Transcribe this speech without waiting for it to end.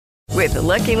With the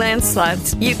Lucky Land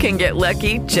Slots, you can get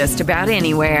lucky just about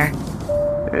anywhere.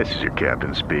 This is your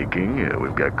captain speaking.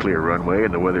 We've got clear runway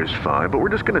and the weather's fine, but we're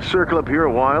just going to circle up here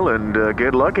a while and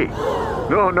get lucky.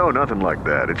 No, nothing like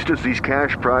that. It's just these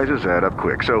cash prizes add up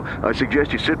quick. So I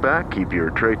suggest you sit back, keep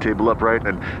your tray table upright,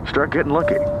 and start getting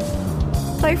lucky.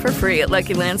 Play for free at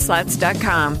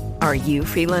LuckyLandSlots.com. Are you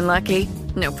feeling lucky?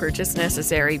 No purchase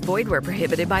necessary. Void where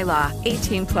prohibited by law.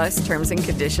 18 plus terms and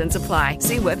conditions apply.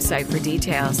 See website for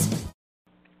details.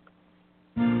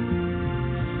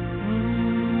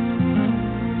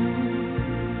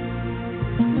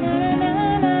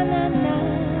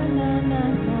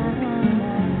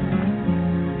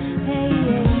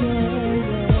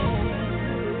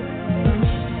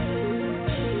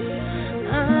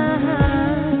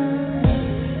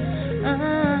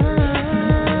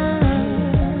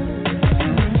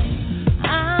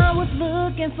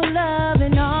 For love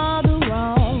in all the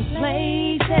wrong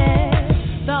places.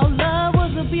 Thought love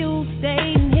was abuse,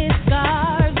 stating his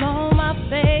scars on my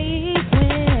face.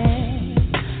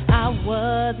 When I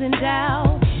was in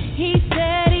doubt, he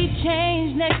said he'd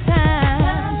change next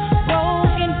time.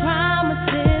 Broken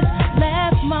promises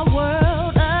left my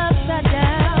world upside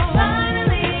down.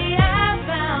 Finally I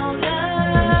found love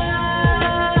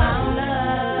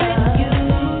with you.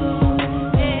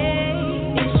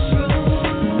 Hey, it's true.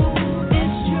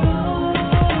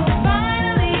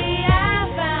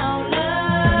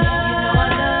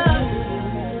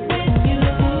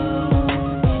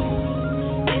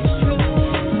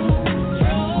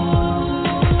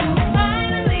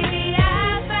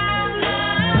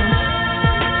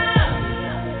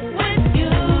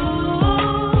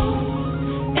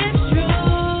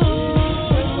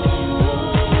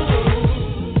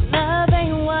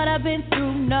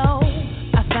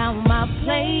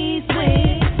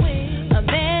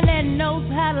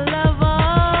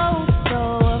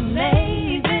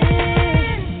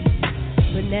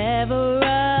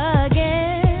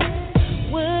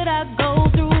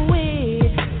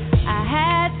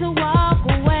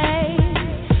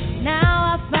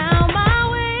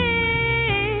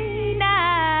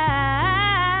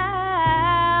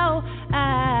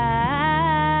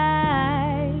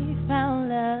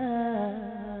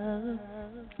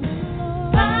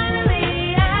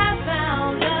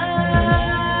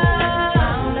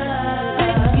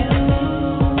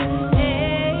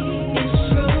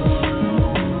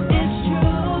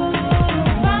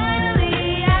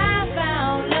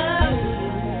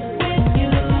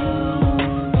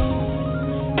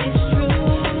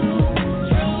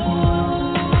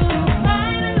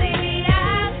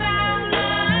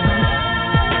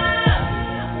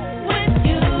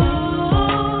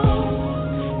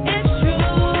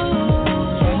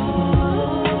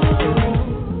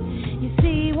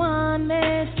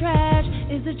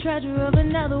 Treasure of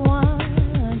another one.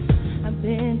 I've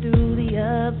been through the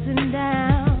ups and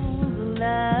downs of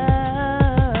love,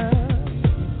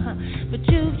 but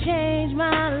you've changed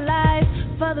my life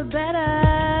for the better,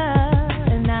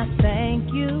 and I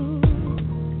thank you,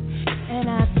 and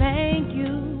I thank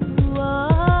you.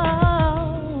 Oh,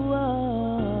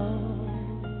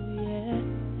 yeah.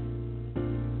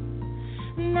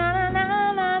 Na na na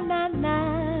na na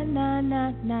na na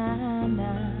na na.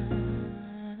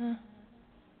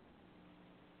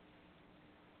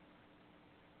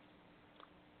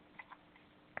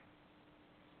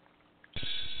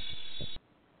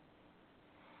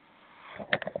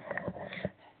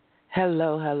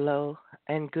 Hello,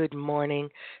 and good morning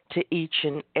to each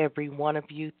and every one of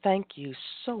you. Thank you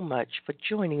so much for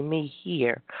joining me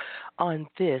here on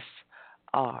this,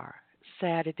 our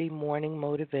Saturday morning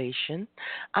motivation.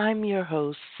 I'm your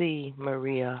host, C.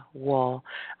 Maria Wall.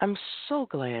 I'm so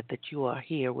glad that you are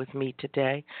here with me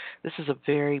today. This is a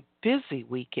very busy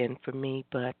weekend for me,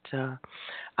 but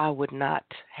I would not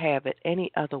have it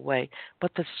any other way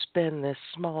but to spend this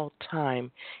small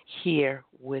time here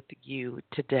with you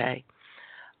today.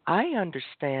 I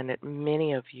understand that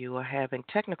many of you are having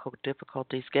technical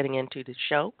difficulties getting into the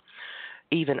show.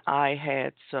 Even I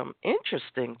had some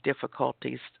interesting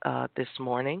difficulties this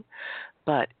morning,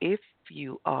 but if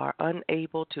you are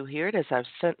unable to hear it, as I've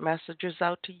sent messages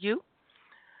out to you,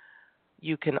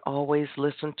 you can always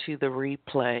listen to the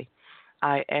replay.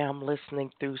 I am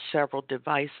listening through several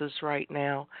devices right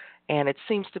now, and it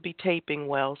seems to be taping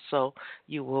well, so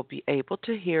you will be able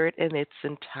to hear it in its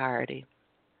entirety.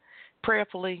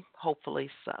 Prayerfully, hopefully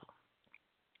so.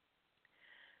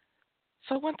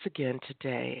 So once again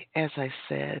today, as I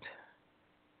said,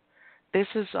 this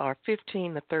is our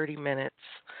 15 to 30 minutes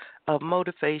of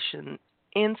motivation,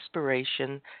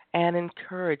 inspiration, and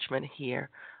encouragement here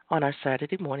on our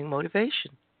Saturday morning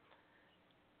motivation.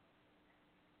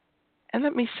 And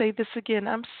let me say this again.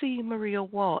 I'm C. Maria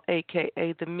Wall,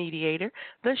 a.k.a. the mediator,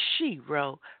 the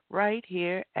Shero, right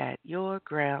here at your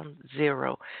ground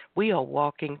zero. We are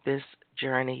walking this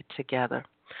journey together.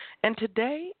 And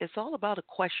today it's all about a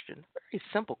question, very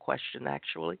simple question,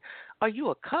 actually. Are you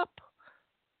a cup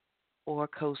or a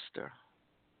coaster?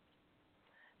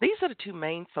 These are the two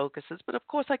main focuses, but of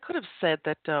course I could have said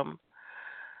that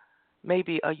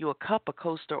maybe are you a cup, a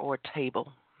coaster, or a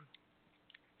table?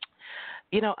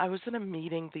 You know, I was in a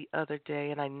meeting the other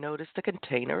day and I noticed a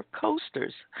container of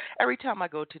coasters. Every time I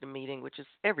go to the meeting, which is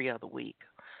every other week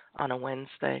on a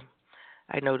Wednesday,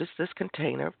 I notice this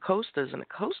container of coasters, and the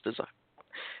coasters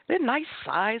they're nice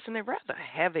size and they're rather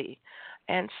heavy.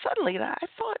 And suddenly I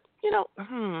thought,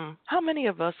 how many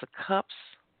of us are cups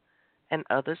and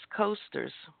others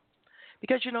coasters?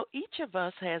 Because, each of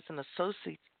us has an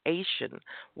association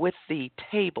with the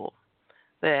table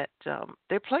that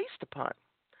they're placed upon.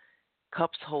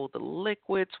 Cups hold the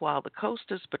liquids, while the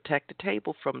coasters protect the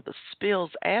table from the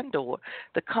spills and or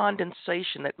the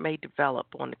condensation that may develop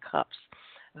on the cups,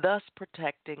 thus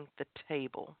protecting the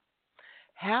table.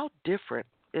 How different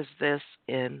is this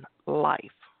in life?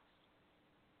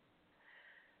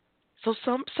 So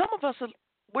some of us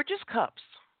we're just cups.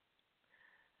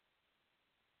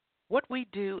 What we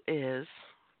do is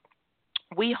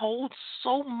we hold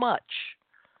so much.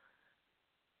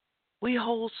 We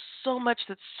hold so much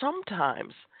that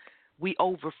sometimes we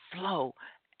overflow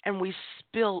and we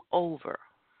spill over.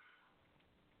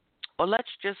 Or let's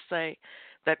just say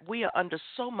that we are under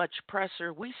so much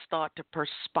pressure we start to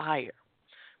perspire.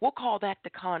 We'll call that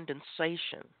the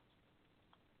condensation.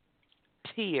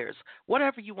 Tears,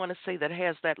 whatever you want to say that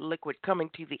has that liquid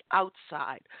coming to the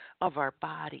outside of our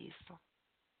bodies.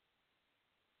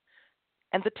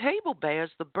 And the table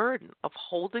bears the burden of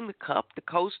holding the cup, the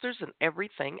coasters, and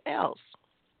everything else.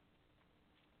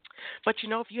 But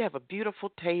if you have a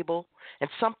beautiful table and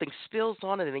something spills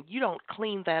on it and you don't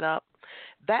clean that up,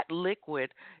 that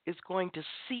liquid is going to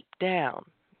seep down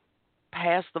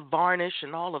past the varnish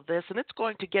and all of this, and it's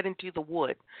going to get into the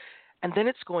wood. And then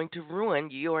it's going to ruin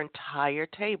your entire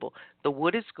table. The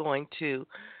wood is going to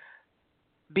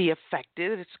be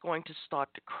affected. It's going to start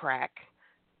to crack.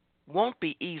 Won't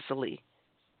be easily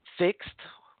fixed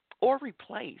or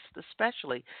replaced,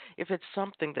 especially if it's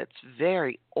something that's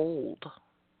very old.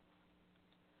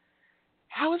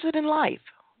 How is it in life?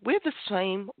 We're the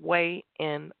same way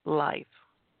in life.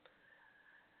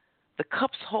 The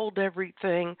cups hold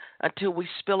everything until we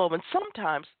spill over. And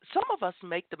sometimes some of us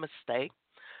make the mistake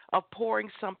of pouring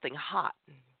something hot.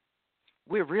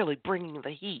 We're really bringing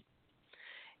the heat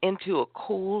into a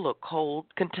cool or cold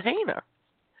container.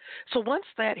 So once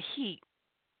that heat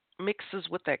mixes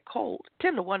with that cold,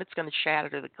 10 to 1, it's going to shatter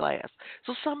to the glass.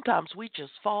 So sometimes we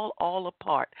just fall all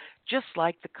apart, just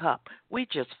like the cup. We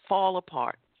just fall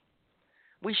apart.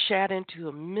 We shatter into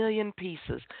a million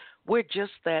pieces. We're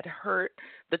just that hurt.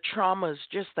 The trauma is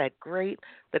just that great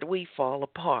that we fall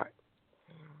apart.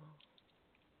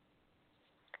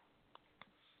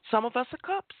 Some of us are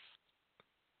cups.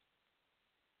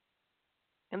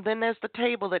 And then there's the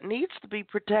table that needs to be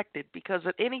protected because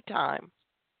at any time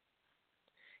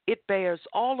it bears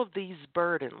all of these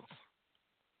burdens.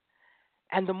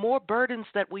 And the more burdens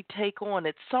that we take on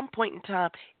at some point in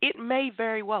time, it may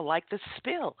very well, like the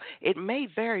spill, it may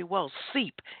very well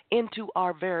seep into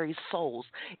our very souls.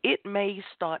 It may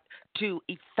start to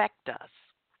affect us.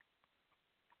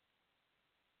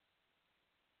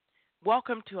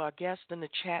 Welcome to our guest in the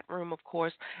chat room, of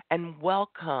course, and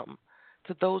welcome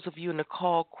to those of you in the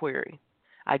call query.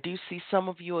 I do see some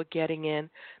of you are getting in.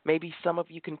 Maybe some of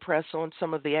you can press on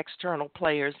some of the external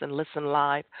players and listen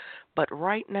live. But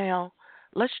right now,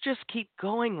 let's just keep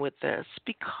going with this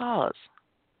because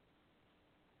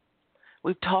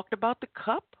we've talked about the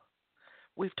cup.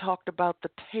 We've talked about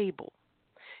the table.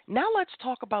 Now let's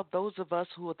talk about those of us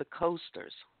who are the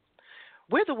coasters.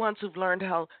 We're the ones who've learned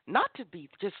how not to be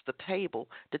just the table,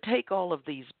 to take all of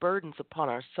these burdens upon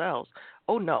ourselves.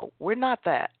 Oh, no, we're not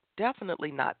that.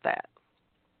 Definitely not that.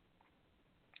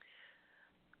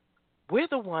 We're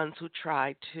the ones who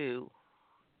try to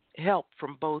help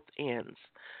from both ends.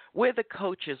 We're the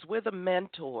coaches. We're the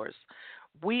mentors.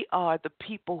 We are the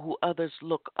people who others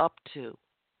look up to.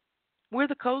 We're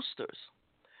the coasters.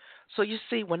 So you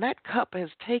see, when that cup has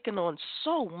taken on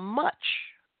so much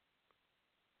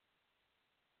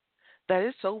that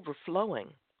it's overflowing,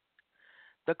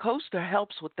 the coaster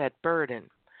helps with that burden.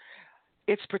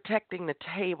 It's protecting the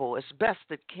table as best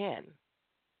it can.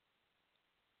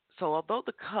 So although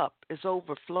the cup is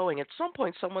overflowing, at some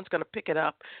point someone's going to pick it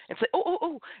up and say,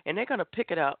 oh, and they're going to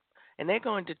pick it up, and they're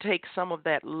going to take some of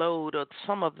that load or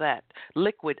some of that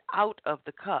liquid out of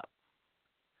the cup.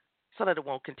 so that it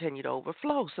won't continue to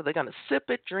overflow. So they're going to sip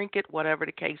it, drink it, whatever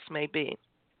the case may be.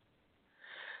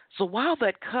 So while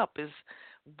that cup is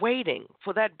waiting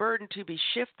for that burden to be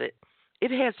shifted,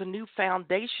 it has a new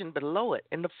foundation below it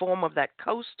in the form of that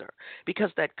coaster,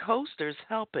 because that coaster is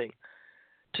helping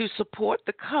to support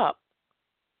the cup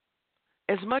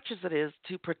as much as it is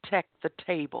to protect the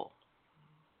table.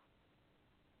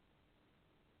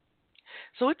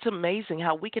 So it's amazing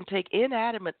how we can take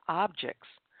inanimate objects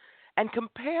and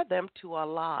compare them to our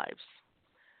lives.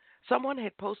 Someone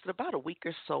had posted about a week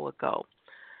or so ago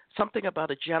something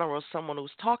about a general, someone who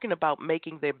was talking about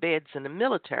making their beds in the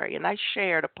military, and I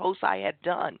shared a post I had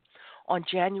done on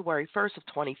January 1st of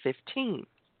 2015.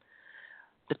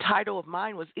 The title of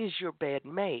mine was, "Is Your Bed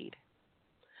Made?"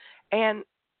 And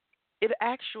it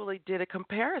actually did a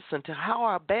comparison to how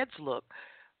our beds look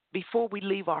before we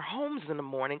leave our homes in the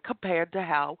morning compared to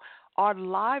how our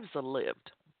lives are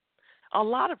lived. A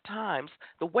lot of times,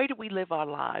 the way that we live our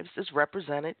lives is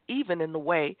represented even in the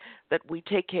way that we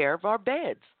take care of our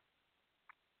beds.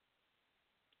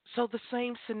 So the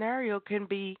same scenario can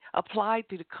be applied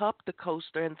to the cup, the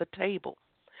coaster, and the table.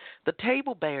 The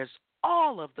table bears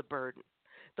all of the burden.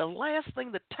 The last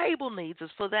thing the table needs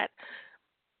is for that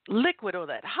liquid or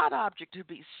that hot object to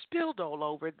be spilled all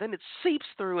over it. Then it seeps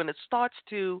through and it starts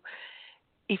to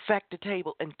affect the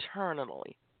table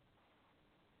internally.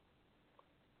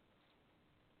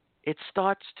 It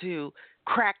starts to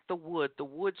crack the wood. The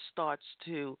wood starts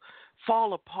to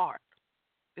fall apart.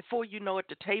 Before you know it,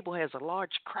 the table has a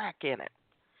large crack in it.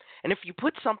 And if you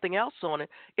put something else on it,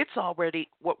 it's already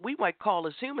what we might call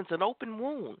as humans an open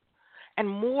wound. And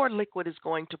more liquid is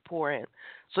going to pour in.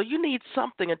 So you need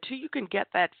something until you can get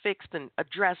that fixed and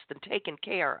addressed and taken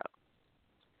care of.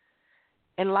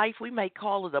 In life, we may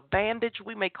call it a bandage.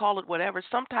 We may call it whatever,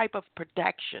 some type of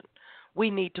protection we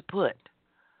need to put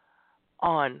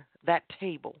on that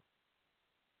table.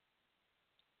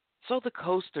 So the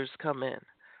coasters come in.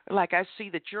 Like I see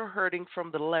that you're hurting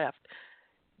from the left.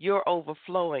 You're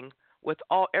overflowing with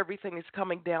everything is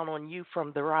coming down on you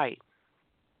from the right.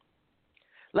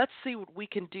 Let's see what we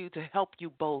can do to help you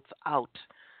both out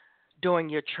during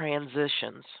your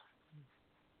transitions.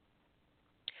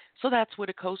 So that's where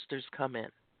the coasters come in.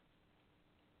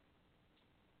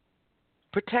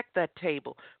 Protect that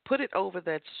table. Put it over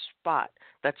that spot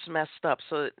that's messed up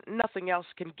so that nothing else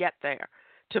can get there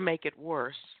to make it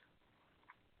worse.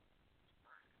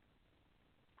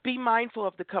 Be mindful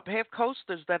of the cup. Have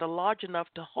coasters that are large enough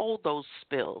to hold those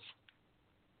spills.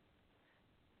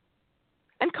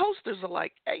 And coasters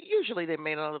are usually they're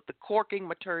made out of the corking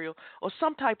material or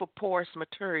some type of porous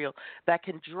material that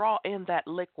can draw in that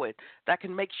liquid, that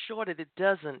can make sure that it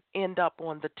doesn't end up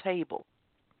on the table.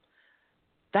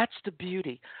 That's the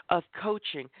beauty of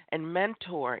coaching and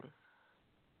mentoring.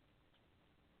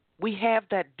 We have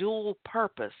that dual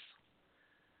purpose.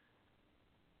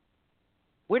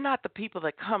 We're not the people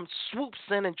that come, swoops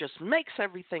in, and just makes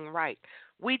everything right.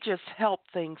 We just help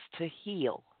things to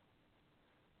heal.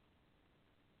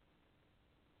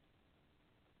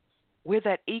 We're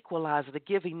that equalizer to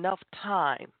give enough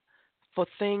time for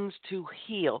things to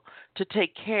heal, to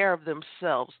take care of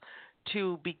themselves,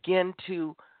 to begin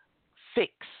to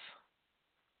fix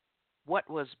what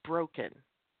was broken.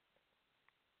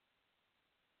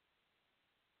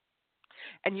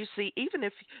 And you see, even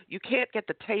if you can't get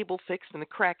the table fixed and the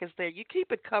crack is there, you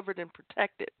keep it covered and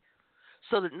protected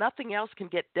so that nothing else can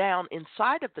get down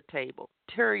inside of the table.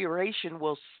 Deterioration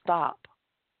will stop.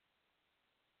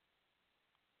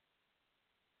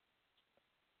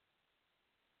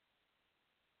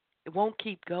 It won't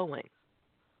keep going.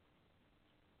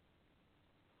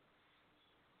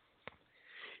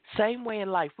 Same way in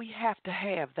life, we have to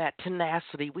have that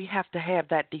tenacity. We have to have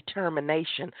that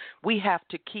determination. We have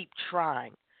to keep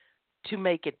trying to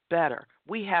make it better.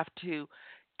 We have to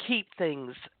keep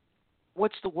things,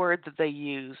 what's the word that they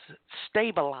use,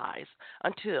 stabilize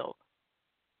until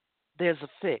there's a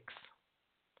fix.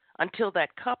 Until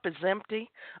that cup is empty,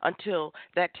 until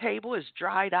that table is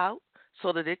dried out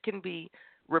so that it can be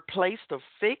replaced or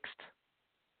fixed,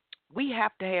 we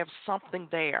have to have something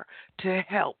there to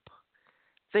help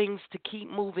things to keep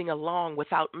moving along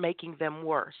without making them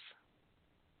worse.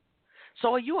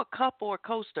 So are you a cup or a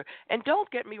coaster? And don't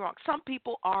get me wrong, some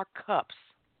people are cups.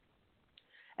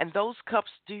 And those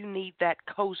cups do need that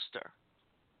coaster.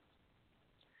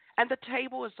 And the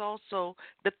table is also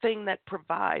the thing that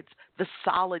provides the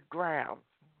solid ground.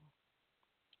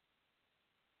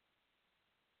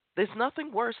 There's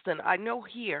nothing worse than, I know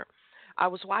here, I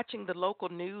was watching the local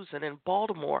news, and in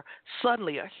Baltimore,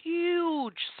 suddenly a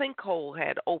huge sinkhole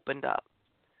had opened up.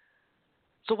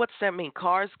 So what's that mean?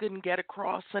 Cars couldn't get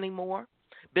across anymore?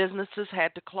 Businesses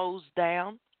had to close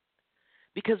down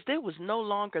because there was no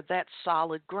longer that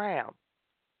solid ground.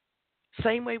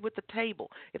 Same way with the table.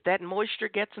 If that moisture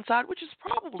gets inside, which is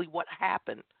probably what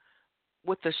happened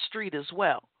with the street as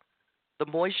well, the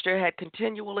moisture had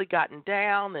continually gotten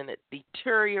down and it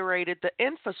deteriorated the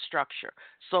infrastructure.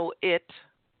 So it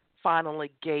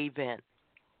finally gave in.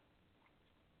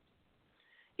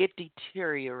 It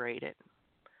deteriorated.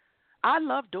 I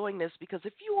love doing this because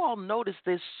if you all notice,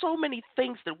 there's so many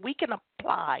things that we can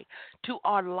apply to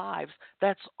our lives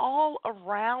that's all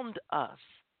around us.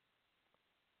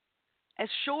 As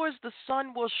sure as the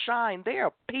sun will shine, there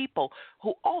are people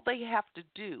who all they have to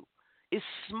do is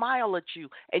smile at you,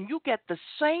 and you get the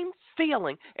same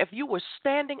feeling if you were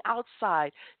standing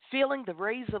outside, feeling the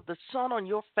rays of the sun on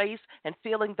your face and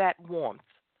feeling that warmth.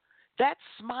 That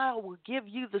smile will give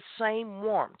you the same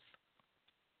warmth.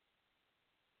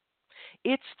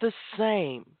 It's the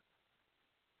same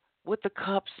with the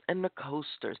cups and the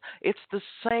coasters. It's the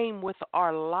same with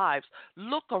our lives.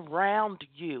 Look around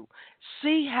you.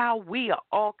 See how we are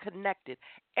all connected.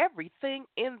 Everything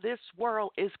in this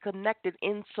world is connected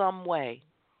in some way.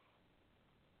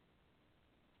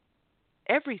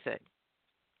 Everything.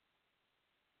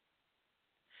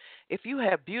 If you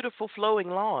have beautiful flowing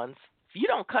lawns, if you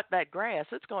don't cut that grass,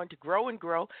 it's going to grow and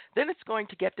grow. Then it's going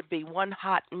to get to be one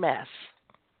hot mess.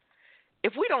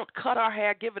 If we don't cut our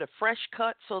hair, give it a fresh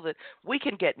cut so that we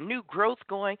can get new growth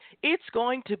going, it's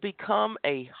going to become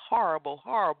a horrible,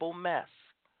 horrible mess.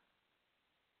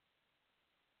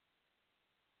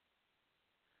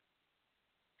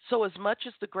 So as much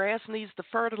as the grass needs the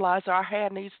fertilizer, our hair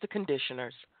needs the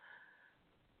conditioners.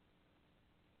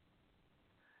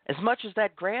 As much as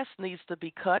that grass needs to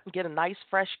be cut and get a nice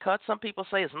fresh cut, some people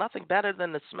say it's nothing better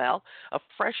than the smell of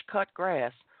fresh cut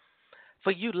grass.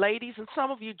 For you ladies and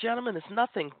some of you gentlemen, it's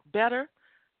nothing better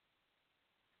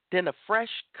than a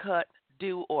fresh cut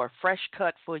do or a fresh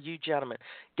cut for you gentlemen.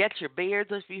 Get your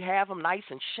beards, if you have them, nice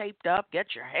and shaped up.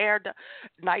 Get your hair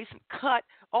nice and cut.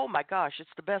 Oh, my gosh, it's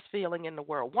the best feeling in the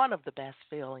world, one of the best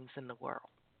feelings in the world.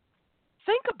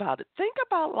 Think about it. Think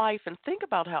about life and think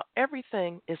about how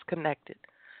everything is connected.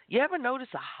 You ever notice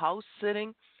a house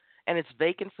sitting and it's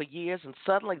vacant for years and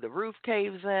suddenly the roof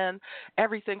caves in,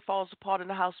 everything falls apart in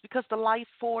the house because the life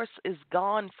force is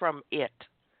gone from it?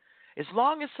 As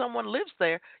long as someone lives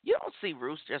there, you don't see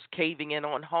roofs just caving in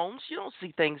on homes. You don't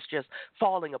see things just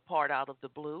falling apart out of the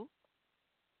blue.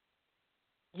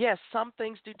 Yes, some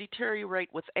things do deteriorate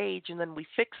with age and then we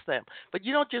fix them, but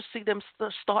you don't just see them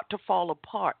start to fall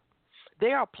apart.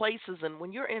 There are places, and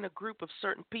when you're in a group of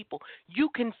certain people, you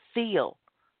can feel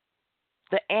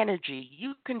the energy.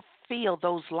 You can feel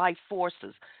those life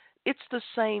forces. It's the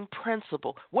same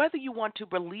principle. Whether you want to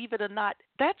believe it or not,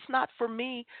 that's not for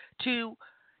me to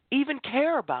even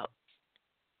care about.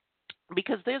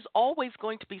 Because there's always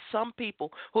going to be some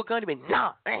people who are going to be,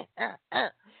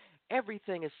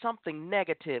 everything is something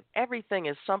negative. Everything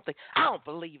is something, I don't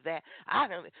believe that. I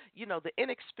don't, the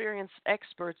inexperienced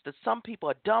experts that some people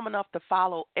are dumb enough to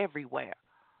follow everywhere.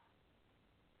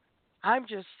 I'm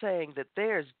just saying that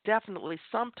there's definitely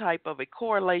some type of a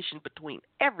correlation between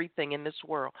everything in this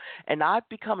world, and I've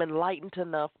become enlightened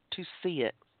enough to see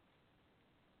it.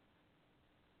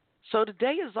 So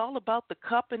today is all about the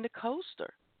cup and the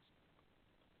coaster,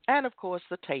 and of course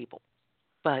the table.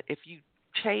 But if you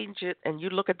change it and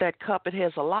you look at that cup, it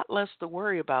has a lot less to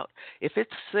worry about if it's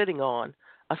sitting on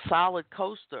a solid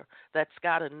coaster that's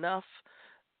got enough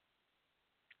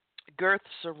girth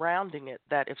surrounding it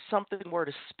that if something were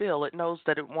to spill, it knows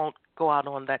that it won't go out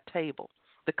on that table.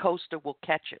 The coaster will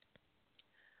catch it.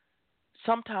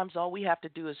 Sometimes all we have to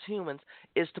do as humans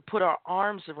is to put our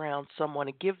arms around someone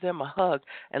and give them a hug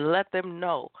and let them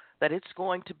know that it's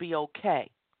going to be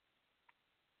okay.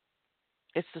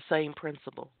 It's the same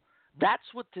principle. That's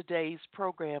what today's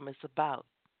program is about.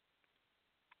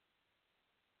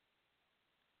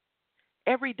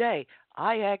 Every day,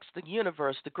 I ask the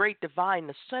universe, the great divine,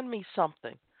 to send me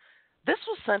something. This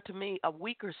was sent to me a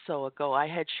week or so ago. I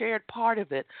had shared part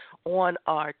of it on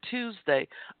our Tuesday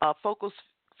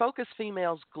Focus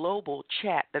Females Global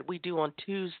chat that we do on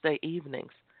Tuesday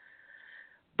evenings.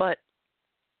 But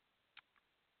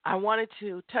I wanted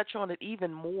to touch on it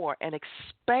even more and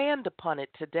expand upon it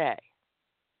today.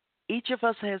 Each of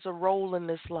us has a role in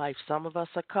this life. Some of us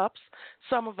are cups,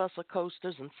 some of us are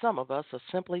coasters, and some of us are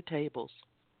simply tables.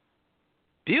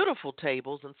 Beautiful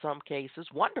tables in some cases,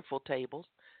 wonderful tables,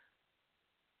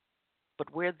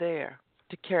 but we're there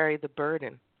to carry the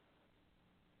burden.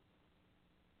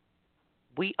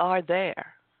 We are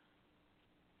there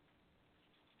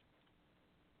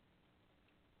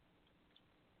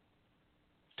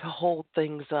to hold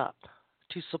things up,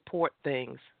 to support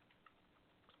things.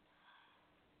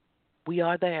 We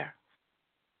are there.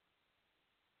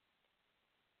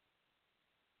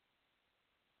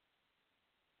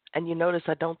 And you notice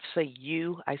I don't say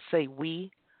you, I say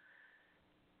we,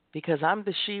 because I'm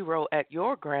the shero at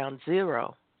your ground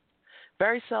zero.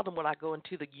 Very seldom will I go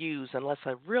into the yous unless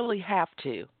I really have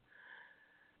to.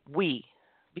 We,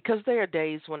 because there are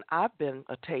days when I've been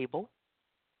a table.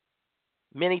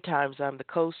 Many times I'm the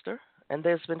coaster, and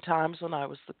there's been times when I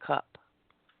was the cup.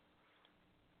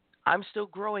 I'm still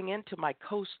growing into my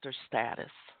coaster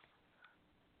status.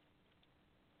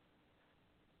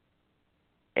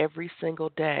 Every single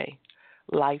day,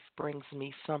 life brings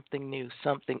me something new,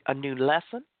 a new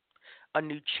lesson, a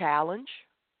new challenge,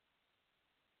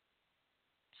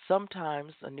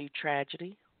 sometimes a new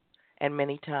tragedy, and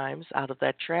many times out of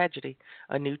that tragedy,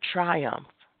 a new triumph.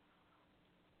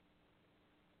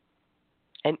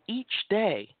 And each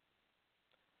day,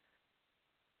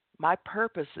 my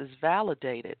purpose is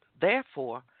validated.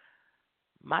 Therefore,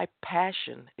 my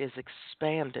passion is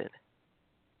expanded.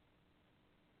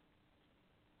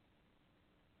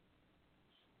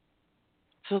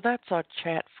 So that's our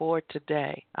chat for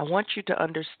today. I want you to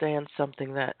understand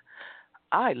something that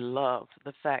I love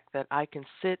the fact that I can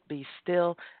sit, be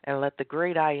still, and let the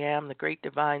great I am, the great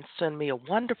divine, send me a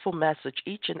wonderful message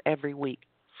each and every week.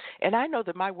 And I know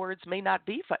that my words may not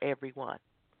be for everyone.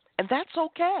 And that's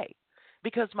okay,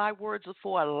 because my words are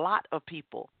for a lot of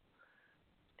people,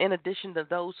 in addition to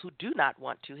those who do not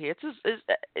want to hear.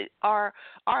 It's our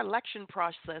election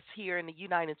process here in the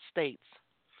United States.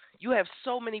 You have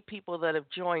so many people that have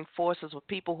joined forces with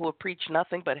people who have preached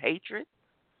nothing but hatred,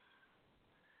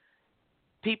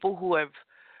 people who have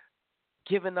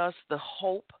given us the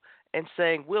hope and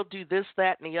saying we'll do this,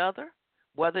 that, and the other,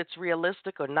 whether it's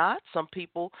realistic or not. Some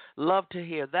people love to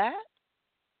hear that.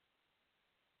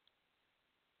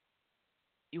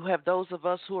 You have those of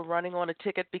us who are running on a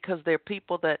ticket because they're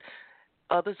people that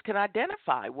others can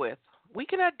identify with. We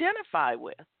can identify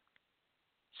with.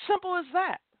 Simple as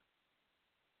that.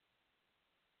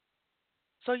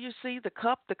 So you see, the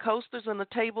cup, the coasters, and the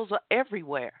tables are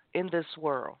everywhere in this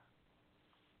world.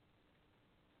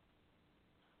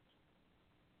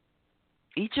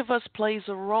 Each of us plays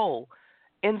a role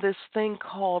in this thing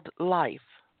called life.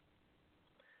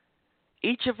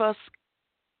 Each of us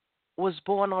was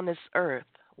born on this earth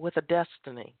with a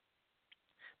destiny.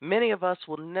 Many of us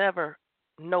will never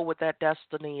know what that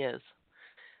destiny is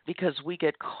because we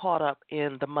get caught up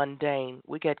in the mundane.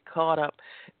 We get caught up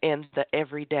in the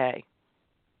everyday.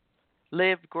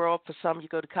 Live, grow up. For some, you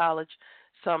go to college.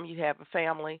 Some, you have a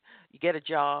family. You get a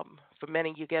job. For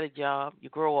many, you get a job. You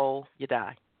grow old. You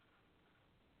die.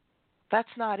 That's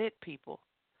not it, people.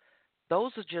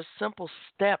 Those are just simple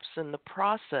steps in the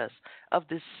process of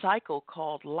this cycle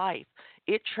called life.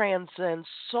 It transcends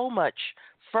so much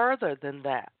further than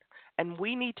that. And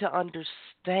we need to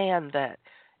understand that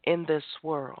in this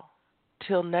world.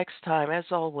 Till next time, as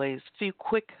always, a few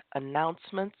quick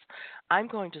announcements. I'm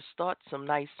going to start some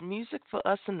nice music for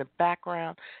us in the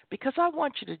background because I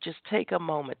want you to just take a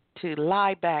moment to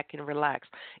lie back and relax.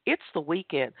 It's the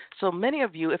weekend. So many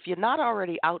of you, if you're not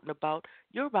already out and about,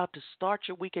 you're about to start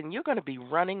your weekend. You're going to be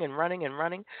running and running and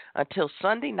running until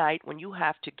Sunday night when you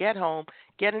have to get home,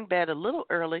 get in bed a little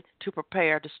early to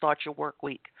prepare to start your work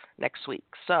week next week.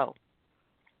 So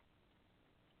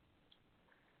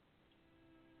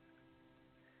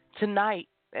tonight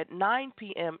at 9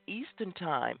 p.m. Eastern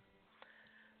Time,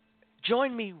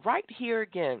 join me right here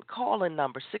again. Call-in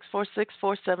number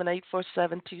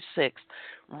 646-478-4726.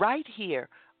 Right here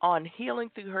on Healing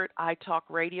Through Hurt iTalk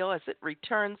Radio as it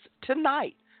returns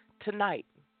tonight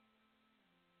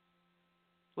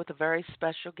with a very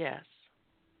special guest.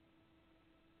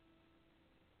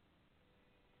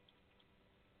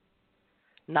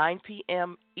 "9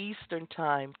 p.m. Eastern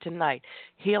Time tonight,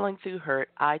 Healing Through Hurt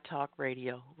iTalk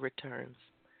Radio returns.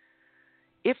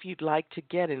 If you'd like to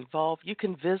get involved, you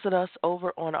can visit us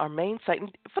over on our main site.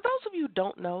 And for those of you who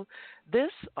don't know,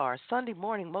 this our Sunday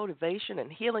morning motivation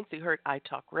and Healing Through Hurt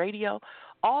iTalk Radio.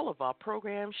 All of our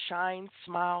programs, Shine,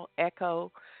 Smile,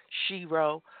 Echo,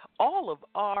 Shero, all of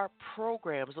our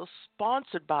programs are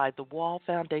sponsored by the Wall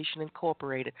Foundation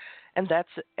Incorporated, and that's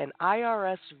an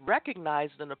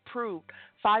IRS-recognized and approved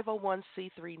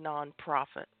 501c3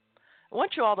 nonprofit. I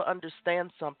want you all to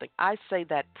understand something. I say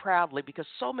that proudly because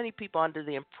so many people are under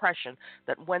the impression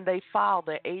that when they file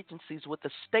their agencies with the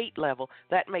state level,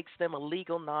 that makes them a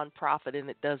legal nonprofit, and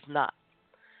it does not.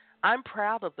 I'm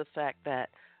proud of the fact that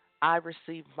I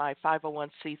received my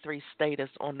 501c3 status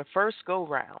on the first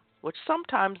go-round, which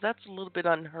sometimes that's a little bit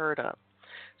unheard of.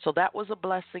 So that was a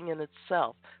blessing in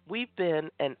itself. We've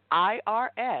been an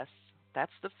IRS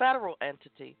That's the federal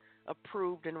entity,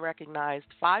 approved and recognized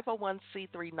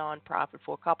 501c3 nonprofit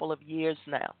for a couple of years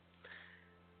now.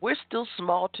 We're still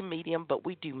small to medium, but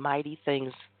we do mighty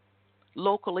things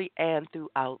locally and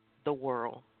throughout the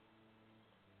world.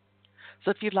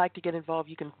 So if you'd like to get involved,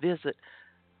 you can visit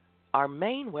our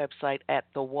main website at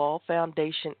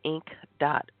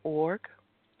thewallfoundationinc.org.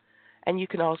 And you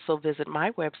can also visit my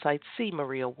website,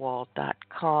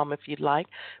 cmariawall.com, if you'd like.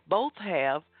 Both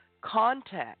have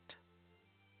contact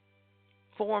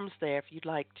forms there if you'd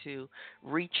like to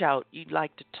reach out, you'd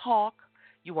like to talk,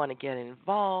 you want to get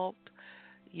involved,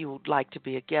 you would like to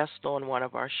be a guest on one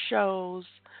of our shows.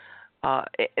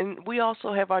 And we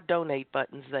also have our donate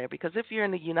buttons there, because if you're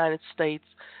in the United States,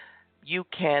 you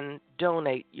can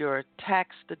donate your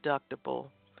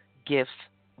tax-deductible gifts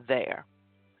there.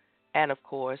 And, of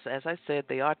course, as I said,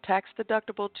 they are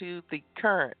tax-deductible to the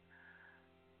current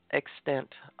extent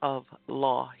of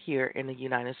law here in the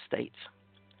United States.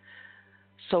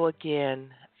 So, again,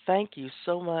 thank you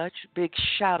so much. Big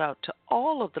shout-out to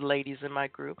all of the ladies in my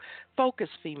group, Focus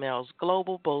Females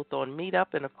Global, both on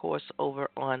Meetup and, of course, over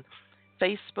on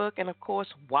Facebook. And, of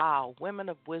course, wow, Women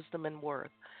of Wisdom and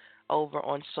Worth over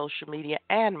on social media,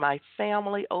 and my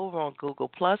family over on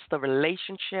Google+, the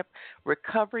Relationship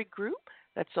Recovery Group.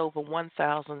 That's over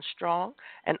 1,000 strong,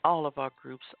 and all of our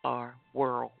groups are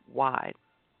worldwide.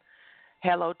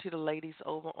 Hello to the ladies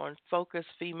over on Focus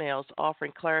Females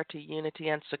Offering Clarity, Unity,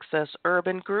 and Success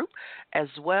Urban Group as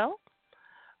well.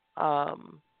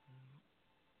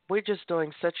 We're just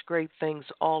doing such great things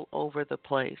all over the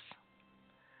place.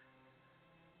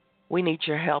 We need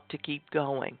your help to keep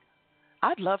going.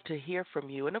 I'd love to hear from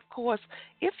you. And, of course,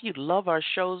 if you love our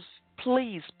shows,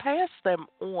 please pass them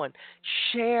on.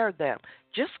 Share them.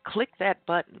 Just click that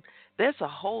button. There's a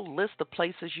whole list of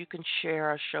places you can share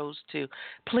our shows to.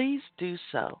 Please do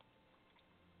so.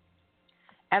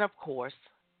 And, of course,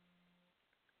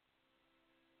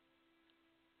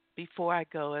 before I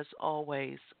go, as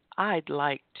always, I'd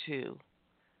like to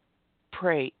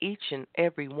pray each and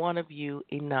every one of you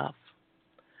enough.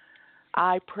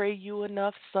 I pray you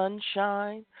enough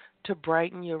sunshine to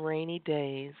brighten your rainy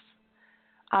days.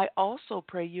 I also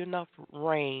pray you enough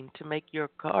rain to make your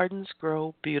gardens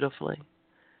grow beautifully.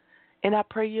 And I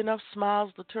pray you enough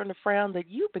smiles to turn the frown that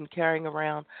you've been carrying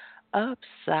around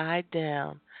upside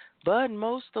down. But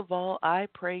most of all, I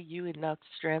pray you enough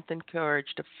strength and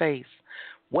courage to face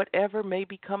whatever may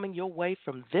be coming your way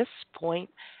from this point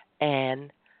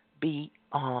and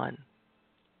beyond.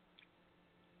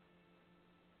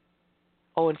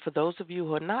 Oh, and for those of you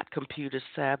who are not computer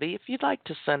savvy, if you'd like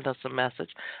to send us a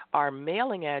message, our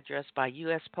mailing address by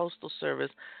U.S. Postal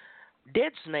Service,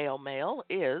 dead snail mail,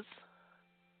 is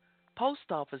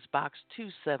Post Office Box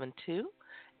 272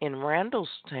 in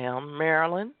Randallstown,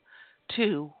 Maryland,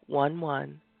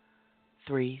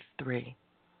 21133.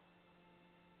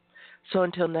 So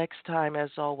until next time,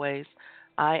 as always,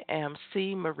 I am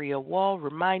C. Maria Wall,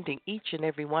 reminding each and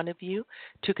every one of you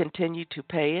to continue to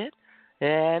pay it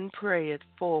and pray it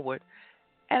forward.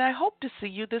 And I hope to see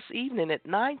you this evening at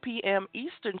 9 p.m.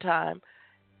 Eastern Time,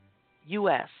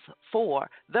 U.S., for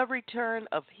the return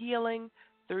of Healing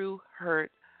Through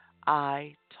Hurt,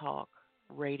 I Talk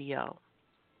Radio.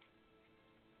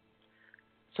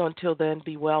 So until then,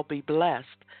 be well, be blessed.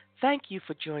 Thank you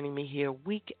for joining me here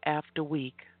week after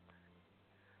week.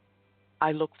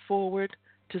 I look forward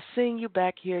to seeing you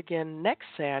back here again next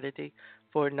Saturday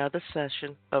for another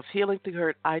session of Healing Through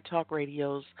Hurt, I Talk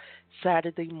Radio's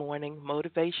Saturday morning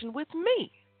motivation with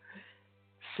me,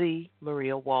 C.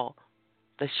 Maria Wall,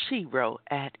 the shero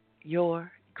at your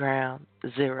ground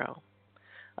zero.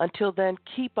 Until then,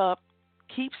 keep up,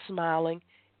 keep smiling,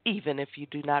 even if you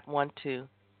do not want to.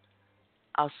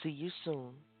 I'll see you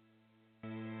soon.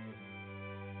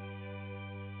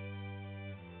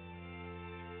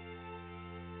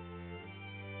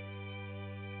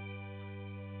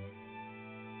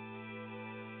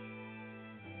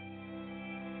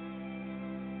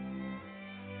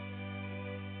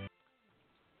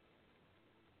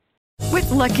 With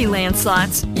Lucky Land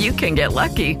Slots, you can get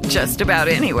lucky just about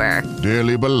anywhere.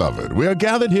 Dearly beloved, we are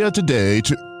gathered here today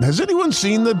to... Has anyone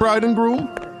seen the bride and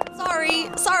groom?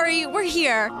 Sorry, we're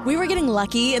here. We were getting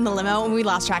lucky in the limo and we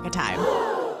lost track of time.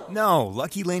 No,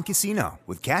 Lucky Land Casino,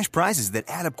 with cash prizes that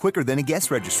add up quicker than a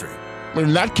guest registry.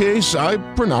 In that case, I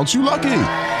pronounce you lucky.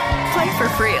 Play for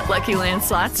free at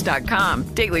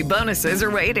LuckyLandSlots.com. Daily bonuses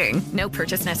are waiting. No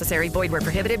purchase necessary. Void where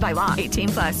prohibited by law.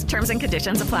 18+. Terms and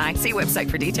conditions apply. See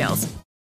website for details.